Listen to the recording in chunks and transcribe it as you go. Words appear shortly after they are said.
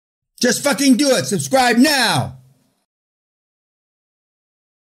Just fucking do it. Subscribe now.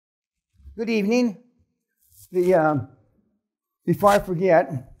 Good evening. Before I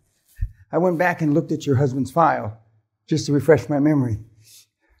forget, I went back and looked at your husband's file just to refresh my memory.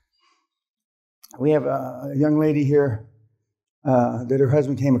 We have a young lady here that her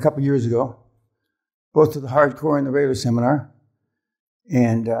husband came a couple years ago, both to the hardcore and the regular seminar.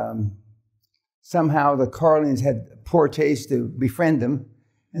 And somehow the Carlins had poor taste to befriend them.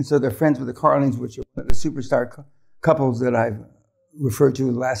 And so they're friends with the Carlins, which are the superstar couples that I've referred to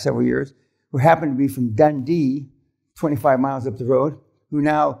in the last several years, who happen to be from Dundee, 25 miles up the road, who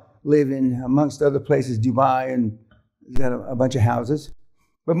now live in, amongst other places, Dubai, and got a bunch of houses.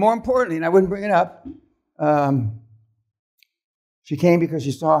 But more importantly, and I wouldn't bring it up, she came because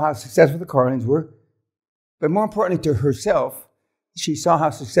she saw how successful the Carlins were. But more importantly to herself, she saw how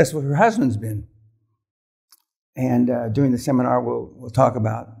successful her husband's been. And during the seminar, we'll talk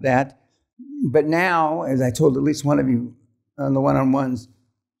about that. But now, as I told at least one of you on the one-on-ones,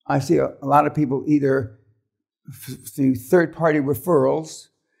 I see a lot of people either through third-party referrals,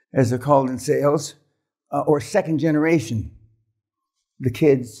 as they're called in sales, or second generation, the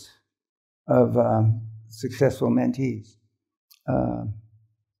kids of successful mentees.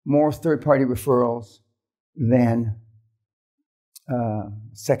 More third-party referrals than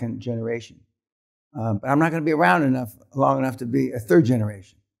second generation. But I'm not going to be around long enough to be a third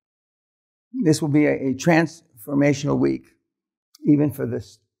generation. This will be a transformational week, even for the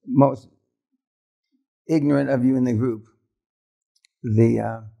most ignorant of you in the group. We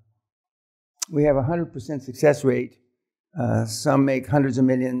have a 100% success rate. Some make hundreds of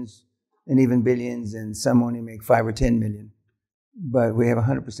millions and even billions, and some only make 5 or 10 million. But we have a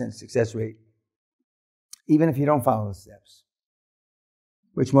 100% success rate, even if you don't follow the steps,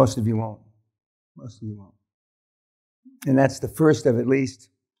 which most of you won't. Most of you won't. And that's the first of at least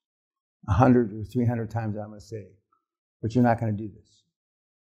 100 or 300 times I'm going to say, but you're not going to do this.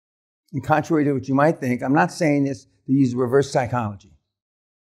 And contrary to what you might think, I'm not saying this to use reverse psychology.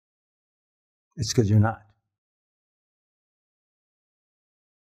 It's because you're not.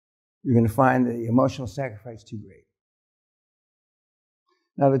 You're going to find the emotional sacrifice too great.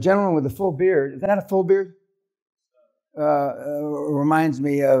 Now, the gentleman with the full beard, is that a full beard? Reminds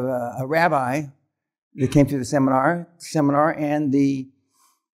me of a rabbi that came to the seminar and the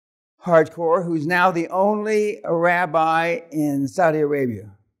hardcore, who's now the only rabbi in Saudi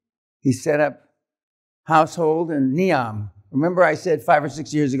Arabia. He set up household in Niam. Remember I said 5 or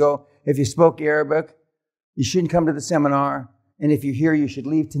 6 years ago, if you spoke Arabic, you shouldn't come to the seminar, and if you're here, you should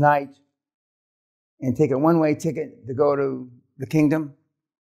leave tonight and take a one-way ticket to go to the kingdom.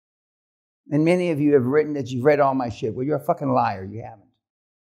 And many of you have written that you've read all my shit. Well, you're a fucking liar. You haven't.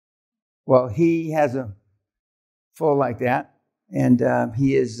 Well, he has a full like that. And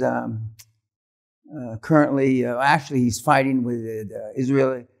he is currently, actually, he's fighting with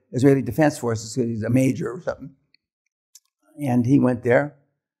the Israeli Defense Forces because he's a major or something. And he went there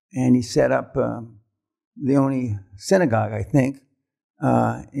and he set up the only synagogue, I think,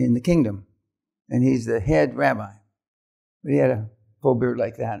 in the kingdom. And he's the head rabbi. But he had a full beard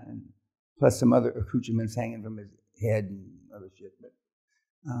like that, and plus some other accoutrements hanging from his head and other shit. But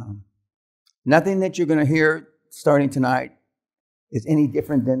nothing that you're going to hear starting tonight is any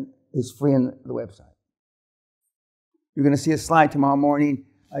different than is free on the website. You're going to see a slide tomorrow morning.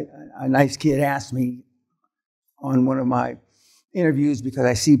 A nice kid asked me on one of my interviews, because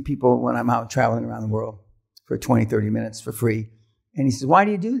I see people when I'm out traveling around the world for 20, 30 minutes for free. And he says, why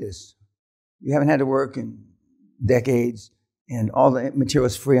do you do this? You haven't had to work in decades, and all the material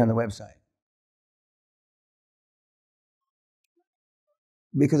is free on the website.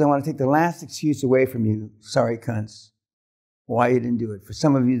 Because I want to take the last excuse away from you, sorry cunts, why you didn't do it. For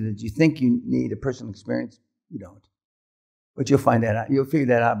some of you that you think you need a personal experience, you don't. But you'll find that out. You'll figure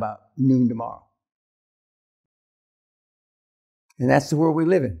that out about noon tomorrow. And that's the world we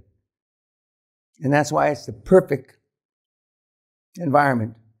live in. And that's why it's the perfect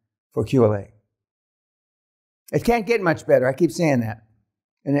environment for QLA. It can't get much better. I keep saying that.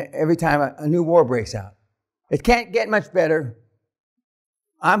 And every time a new war breaks out. It can't get much better.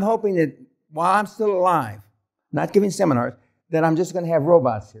 I'm hoping that while I'm still alive, not giving seminars, that I'm just going to have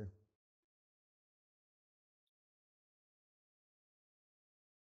robots here.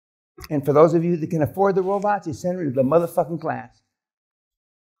 And for those of you that can afford the robots, you send them to the motherfucking class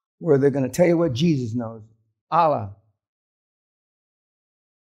where they're going to tell you what Jesus knows. Allah.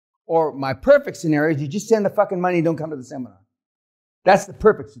 Or my perfect scenario is you just send the fucking money and don't come to the seminar. That's the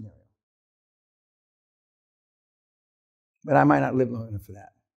perfect scenario. But I might not live long enough for that.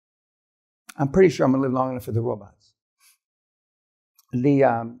 I'm pretty sure I'm going to live long enough for the robots.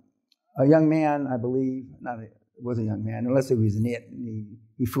 a young man, I believe, it was a young man, unless it was an it, and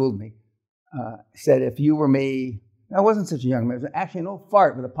he fooled me, said, if you were me, I wasn't such a young man, it was actually an old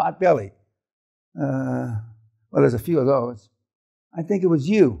fart with a pot belly. Well, there's a few of those. I think it was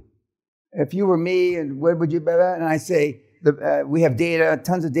you. If you were me, and what would you, and I say, we have data,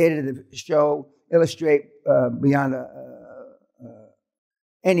 tons of data to illustrate beyond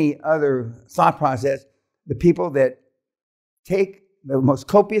any other thought process, the people that take the most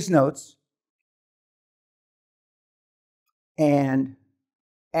copious notes and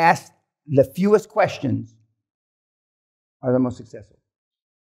ask the fewest questions are the most successful.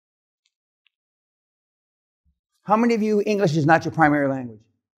 How many of you English is not your primary language?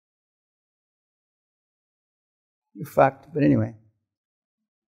 You're fucked, but anyway.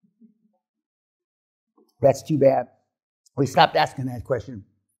 That's too bad. We stopped asking that question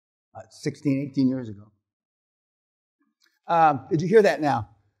 16, 18 years ago. Did you hear that now?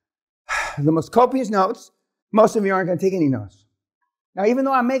 The most copious notes, most of you aren't going to take any notes. Now, even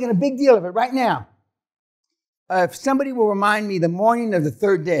though I'm making a big deal of it right now, if somebody will remind me the morning of the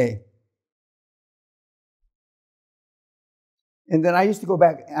third day, and then I used to go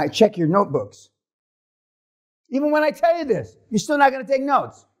back and I check your notebooks. Even when I tell you this, you're still not going to take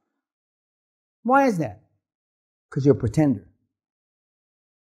notes. Why is that? Because you're a pretender.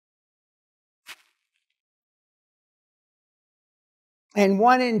 And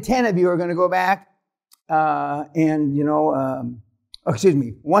 1 in 10 of you are going to go back 1 in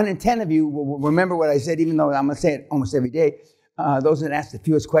 10 of you will remember what I said, even though I'm going to say it almost every day. Those that ask the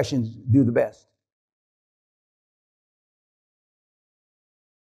fewest questions do the best.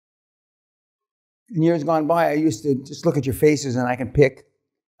 In years gone by, I used to just look at your faces and I can pick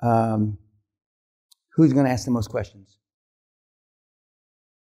who's going to ask the most questions.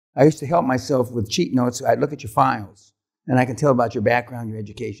 I used to help myself with cheat notes. I'd look at your files and I can tell about your background, your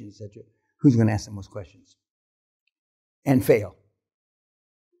education, etc. Who's going to ask the most questions and fail.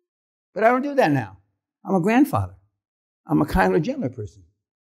 But I don't do that now. I'm a grandfather. I'm a kinder, gentler person.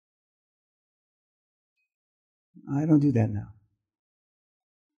 I don't do that now.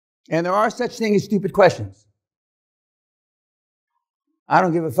 And there are such things as stupid questions. I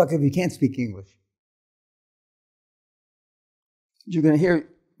don't give a fuck if you can't speak English. You're going to hear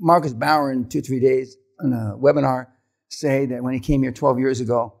Marcus Bauer in 2-3 days on a webinar say that when he came here 12 years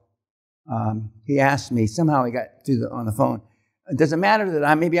ago, he asked me, somehow he got on the phone, does it matter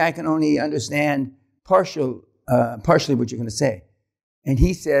that maybe I can only understand partially what you're going to say? And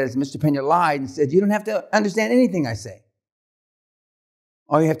he says, Mr. Peña lied and said, you don't have to understand anything I say.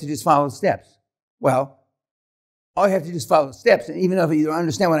 All you have to do is follow the steps. Well, all you have to do is follow the steps. And even if you don't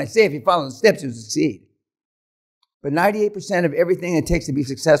understand what I say, if you follow the steps, you'll succeed. But 98% of everything it takes to be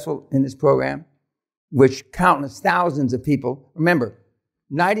successful in this program, which countless thousands of people, remember,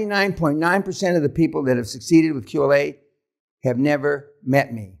 99.9% of the people that have succeeded with QLA have never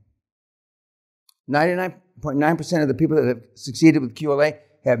met me. 99.9% of the people that have succeeded with QLA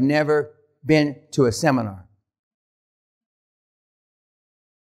have never been to a seminar.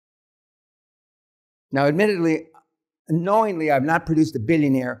 Now, admittedly, knowingly, I've not produced a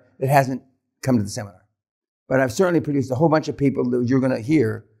billionaire that hasn't come to the seminar. But I've certainly produced a whole bunch of people that you're going to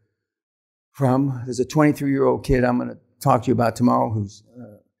hear from. There's a 23-year-old kid I'm going to talk to you about tomorrow who's,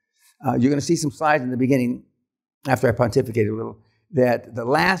 you're going to see some slides in the beginning, after I pontificated a little, that the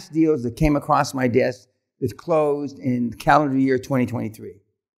last deals that came across my desk is closed in calendar year 2023.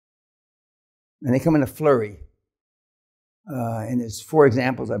 And they come in a flurry. And there's 4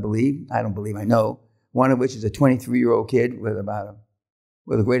 examples, I believe. I don't believe, I know. One of which is a 23-year-old kid with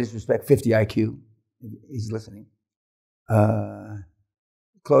with the greatest respect, 50 IQ. He's listening.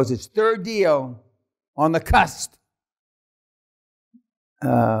 Closed his 3rd deal on the cusp.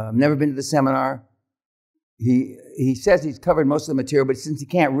 Never been to the seminar. He says he's covered most of the material, but since he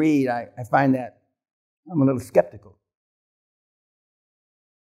can't read, I find that I'm a little skeptical.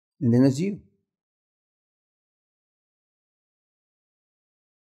 And then there's you.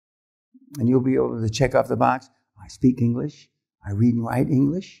 And you'll be able to check off the box. I speak English. I read and write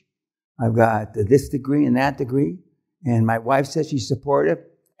English. I've got this degree and that degree. And my wife says she's supportive.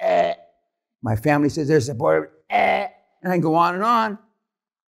 My family says they're supportive. And I can go on and on.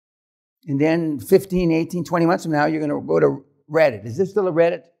 And then 15, 18, 20 months from now, you're going to go to Reddit. Is this still a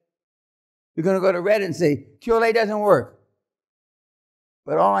Reddit? You're going to go to Reddit and say, QLA doesn't work.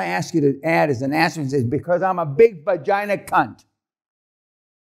 But all I ask you to add is an asterisk that says, because I'm a big vagina cunt.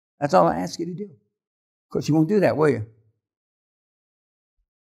 That's all I ask you to do. Of course, you won't do that, will you?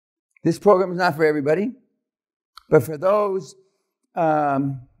 This program is not for everybody. But for those,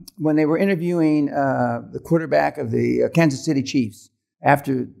 when they were interviewing the quarterback of the Kansas City Chiefs,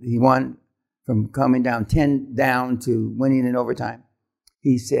 after he won from coming down 10 down to winning in overtime,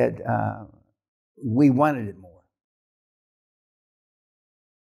 he said, we wanted it more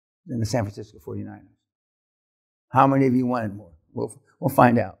than the San Francisco 49ers. How many of you wanted more? We'll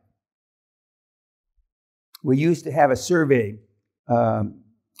find out. We used to have a survey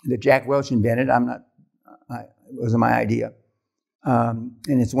that Jack Welch invented. It wasn't my idea. And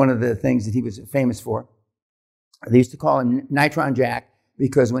it's one of the things that he was famous for. They used to call him Nitron Jack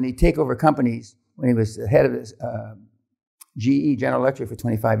because when he'd take over companies, when he was the head of his, GE, General Electric, for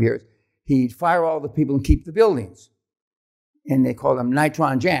 25 years, he'd fire all the people and keep the buildings. And they called him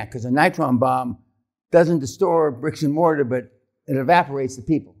Nitron Jack because a nitron bomb doesn't destroy bricks and mortar, but it evaporates the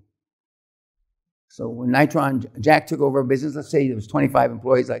people. So when Nitron Jack took over a business, let's say there was 25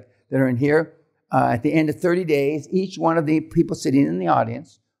 employees like that are in here, at the end of 30 days, each one of the people sitting in the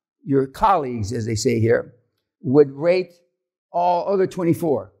audience, your colleagues, as they say here, would rate all other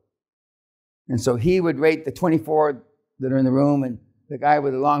 24. And so he would rate the 24 that are in the room, and the guy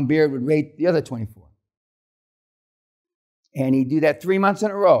with the long beard would rate the other 24. And he'd do that 3 months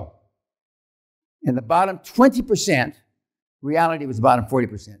in a row. And the bottom 20%, reality was the bottom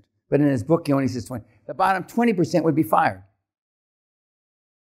 40%. But in his book, he only says 20. The bottom 20% would be fired.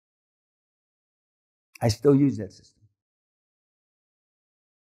 I still use that system.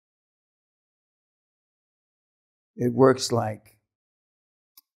 It works like,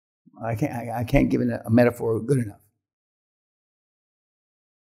 I can't give it a metaphor good enough.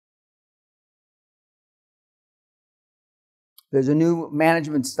 There's a new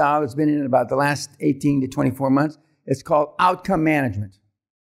management style that's been in about the last 18 to 24 months. It's called outcome management.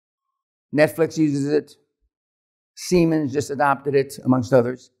 Netflix uses it. Siemens just adopted it, amongst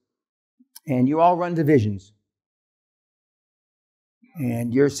others. And you all run divisions.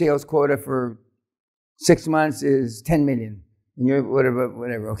 And your sales quota for 6 months is 10 million. And you're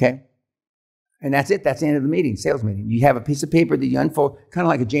whatever, okay? And that's it. That's the end of the meeting, sales meeting. You have a piece of paper that you unfold, kind of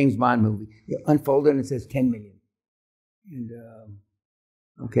like a James Bond movie. You unfold it and it says 10 million. And,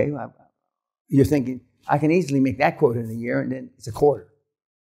 okay, well, you're thinking, I can easily make that quota in a year, and then it's a quarter.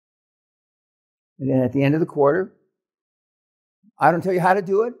 And then at the end of the quarter, I don't tell you how to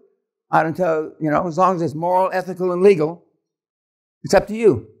do it. I don't tell, as long as it's moral, ethical, and legal, it's up to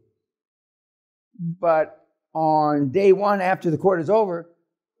you. But on day one after the quarter's over,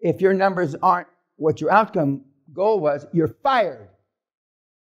 if your numbers aren't what your outcome goal was, you're fired.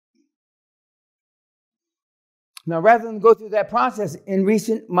 Now, rather than go through that process, in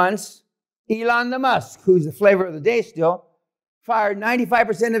recent months, Elon Musk, who's the flavor of the day still, fired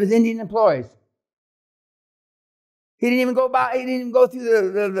 95% of his Indian employees. He didn't even go through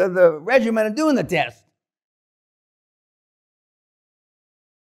the regimen of doing the test.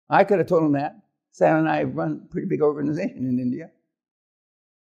 I could have told him that. Sam and I run a pretty big organization in India.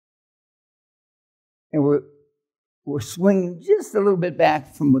 And we're swinging just a little bit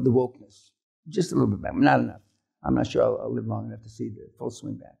back from the wokeness. Just a little bit back, not enough. I'm not sure I'll live long enough to see the full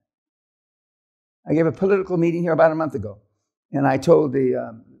swing back. I gave a political meeting here about a month ago, and I told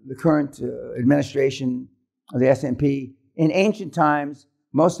the current administration of the S&P, in ancient times,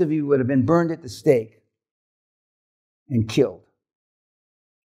 most of you would have been burned at the stake and killed.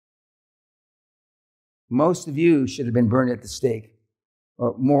 Most of you should have been burned at the stake,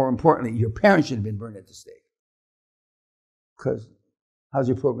 or more importantly, your parents should have been burned at the stake. Because how's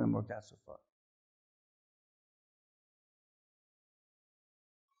your program worked out so far?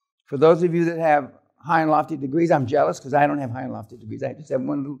 For those of you that have high and lofty degrees, I'm jealous because I don't have high and lofty degrees. I just have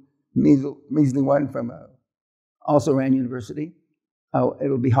one little measly one from also ran university.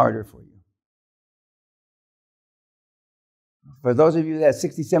 It'll be harder for you. For those of you that have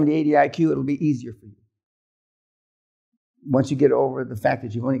 60, 70, 80 IQ, it'll be easier for you. Once you get over the fact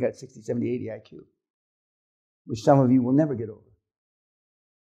that you've only got 60, 70, 80 IQ, which some of you will never get over.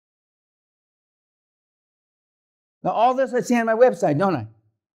 Now, all this I see on my website, don't I?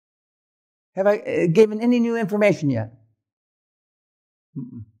 Have I given any new information yet?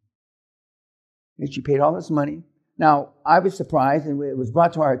 That you paid all this money. Now, I was surprised, and it was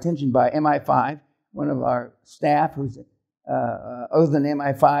brought to our attention by MI5, one of our staff, who's other than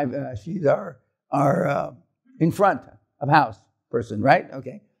MI5, she's our in front of house person, right?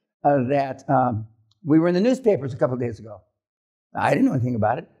 Okay. That we were in the newspapers a couple of days ago. I didn't know anything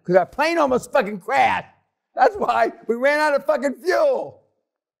about it because our plane almost fucking crashed. That's why we ran out of fucking fuel.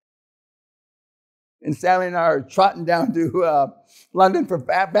 And Sally and I are trotting down to London for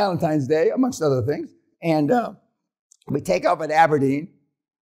Valentine's Day, amongst other things. And we take off at Aberdeen.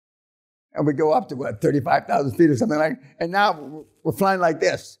 And we go up to, 35,000 feet or something like that. And now we're flying like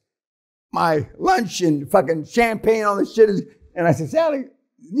this. My lunch and fucking champagne, all this shit is And I said, Sally,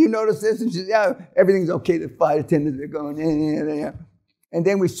 you notice this? And she said, yeah, everything's okay. The flight attendants are going, yeah. And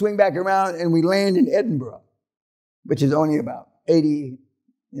then we swing back around and we land in Edinburgh, which is only about 80,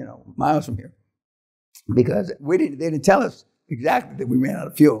 miles from here. Because they didn't tell us exactly that we ran out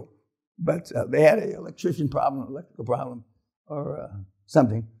of fuel. But they had an electrical problem, or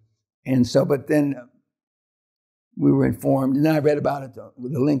something. And so, but then we were informed, and then I read about it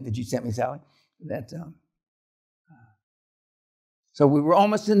with the link that you sent me, Sally, that so we were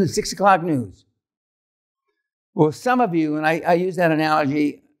almost in the 6 o'clock news. Well, some of you, and I use that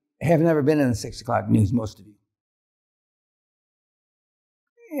analogy, have never been in the 6 o'clock news, most of you.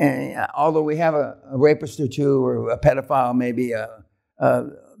 And although we have a rapist or two or a pedophile, maybe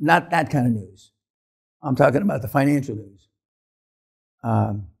not that kind of news. I'm talking about the financial news.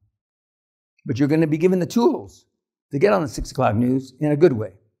 But you're going to be given the tools to get on the 6 o'clock news in a good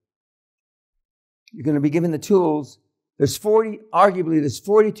way. You're going to be given the tools. There's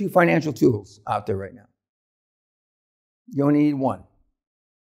 42 financial tools out there right now. You only need one.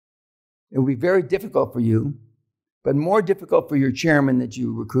 It will be very difficult for you, but more difficult for your chairman that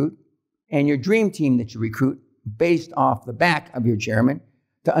you recruit and your dream team that you recruit based off the back of your chairman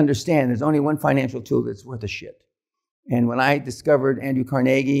to understand there's only one financial tool that's worth a shit. And when I discovered Andrew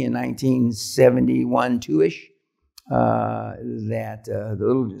Carnegie in 1971, 2-ish, that the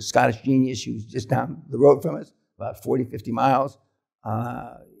little Scottish genius who was just down the road from us, about 40, 50 miles,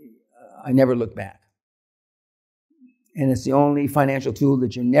 I never looked back. And it's the only financial tool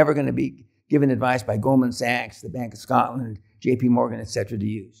that you're never going to be given advice by Goldman Sachs, the Bank of Scotland, JP Morgan, et cetera, to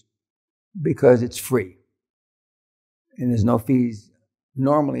use, because it's free. And there's no fees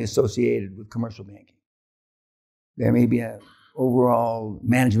normally associated with commercial banking. There may be an overall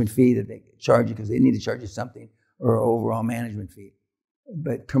management fee that they charge you because they need to charge you something, or an overall management fee.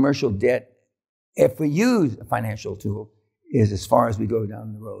 But commercial debt, if we use a financial tool, is as far as we go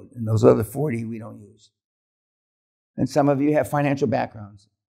down the road. And those other 40 we don't use. And some of you have financial backgrounds.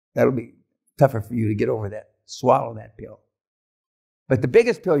 That'll be tougher for you to get over that, swallow that pill. But the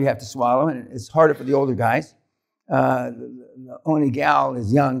biggest pill you have to swallow, and it's harder for the older guys, the only gal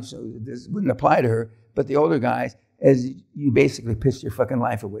is young, so this wouldn't apply to her, but the older guys, as you basically pissed your fucking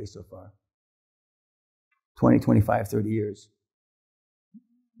life away so far. 20, 25, 30 years.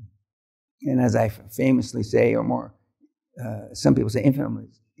 And as I famously say, or more, some people say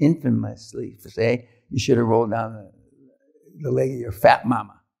infamously say, you should have rolled down the leg of your fat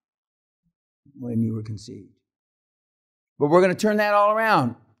mama when you were conceived. But we're going to turn that all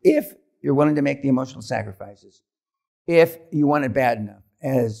around if you're willing to make the emotional sacrifices, if you want it bad enough,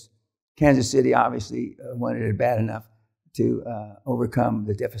 as Kansas City obviously wanted it bad enough to overcome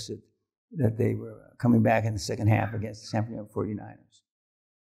the deficit that they were coming back in the second half against the San Francisco 49ers.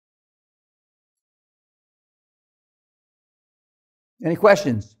 Any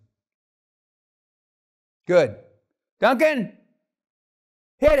questions? Good. Duncan,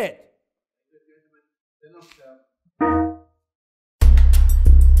 hit it.